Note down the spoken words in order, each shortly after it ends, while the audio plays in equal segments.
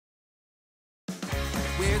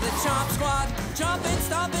Chomp Squad, jump and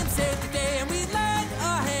stomp and save the day, and we lend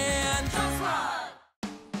a hand. Chomp Squad!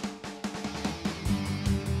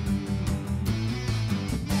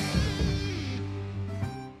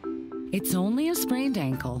 It's only a sprained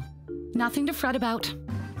ankle. Nothing to fret about.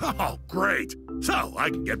 Oh, great. So I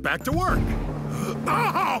can get back to work.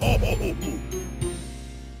 Oh!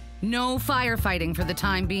 No firefighting for the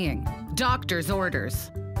time being. Doctor's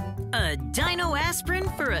orders. A dino aspirin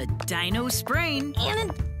for a dino sprain.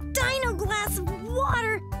 And a dino glass of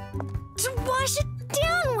water to wash it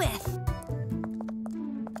down with.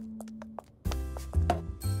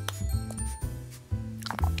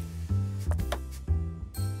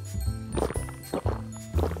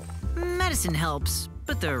 Medicine helps,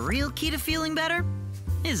 but the real key to feeling better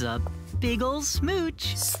is a big ol'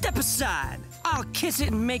 smooch. Step aside. I'll kiss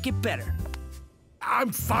it and make it better.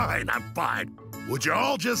 I'm fine. Would you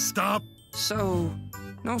all just stop? So,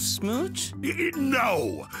 no smooch?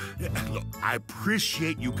 No. Look, I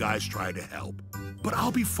appreciate you guys trying to help, but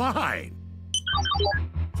I'll be fine.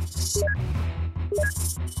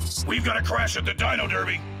 We've got a crash at the Dino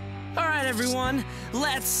Derby. All right, everyone,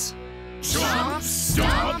 let's... Jump,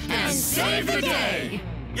 stomp, and save the day!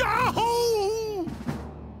 Yahoo!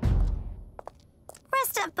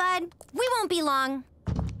 Rest up, bud. We won't be long.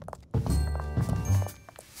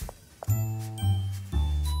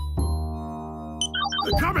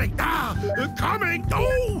 Coming! Coming!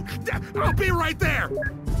 Oh! I'll be right there!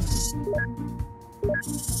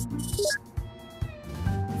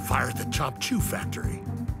 Fire at the Chomp Chew factory.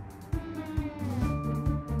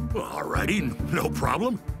 Alrighty, no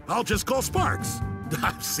problem. I'll just call Sparks.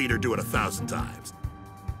 I've seen her do it 1,000 times.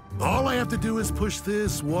 All I have to do is push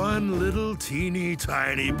this one little teeny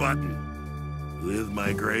tiny button with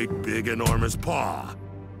my great big enormous paw.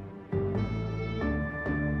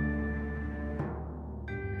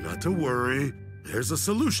 Not to worry, there's a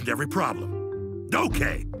solution to every problem.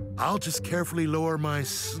 Okay, I'll just carefully lower my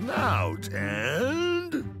snout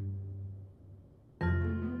and...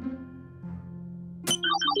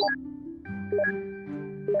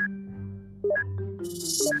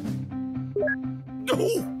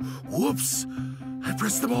 Oh, whoops! I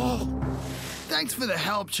pressed them all. Thanks for the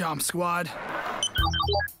help, Chomp Squad.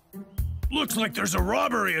 Looks like there's a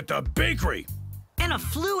robbery at the bakery. And a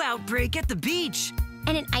flu outbreak at the beach.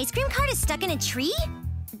 And an ice cream cart is stuck in a tree?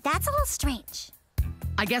 That's a little strange.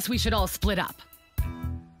 I guess we should all split up.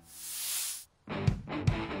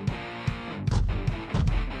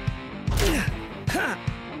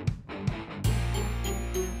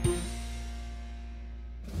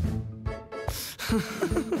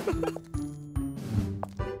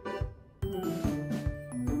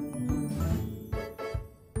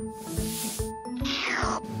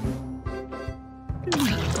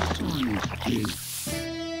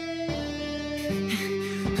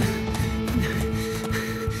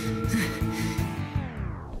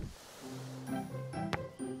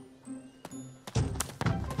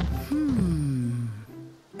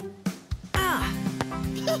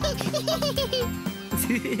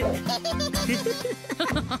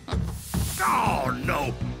 Oh,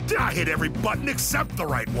 no! I hit every button except the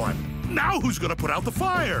right one. Now who's gonna put out the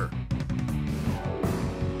fire?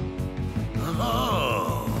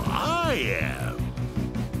 Oh, I am.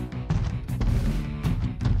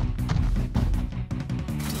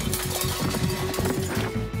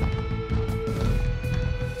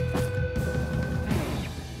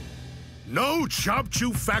 No Chomp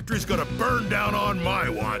Chew factory's gonna burn down on my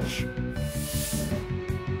watch.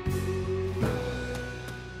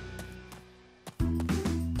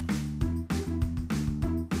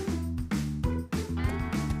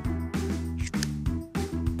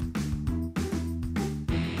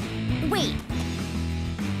 Wait.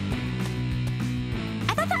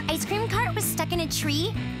 I thought the ice cream cart was stuck in a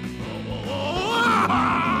tree. Whoa!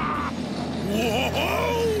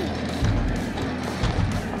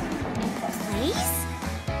 Place?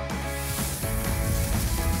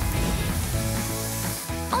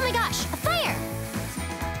 Oh my gosh, a fire!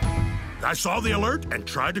 I saw the alert and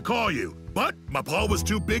tried to call you, but my paw was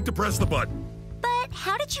too big to press the button. But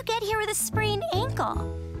how did you get here with a sprained ankle?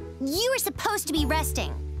 You were supposed to be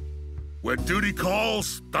resting. When duty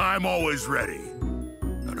calls, I'm always ready.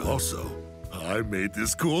 And also, I made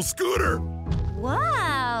this cool scooter.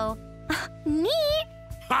 Wow! Neat!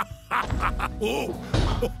 Oh.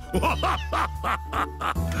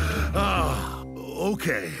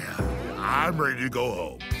 Okay, I'm ready to go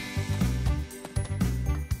home.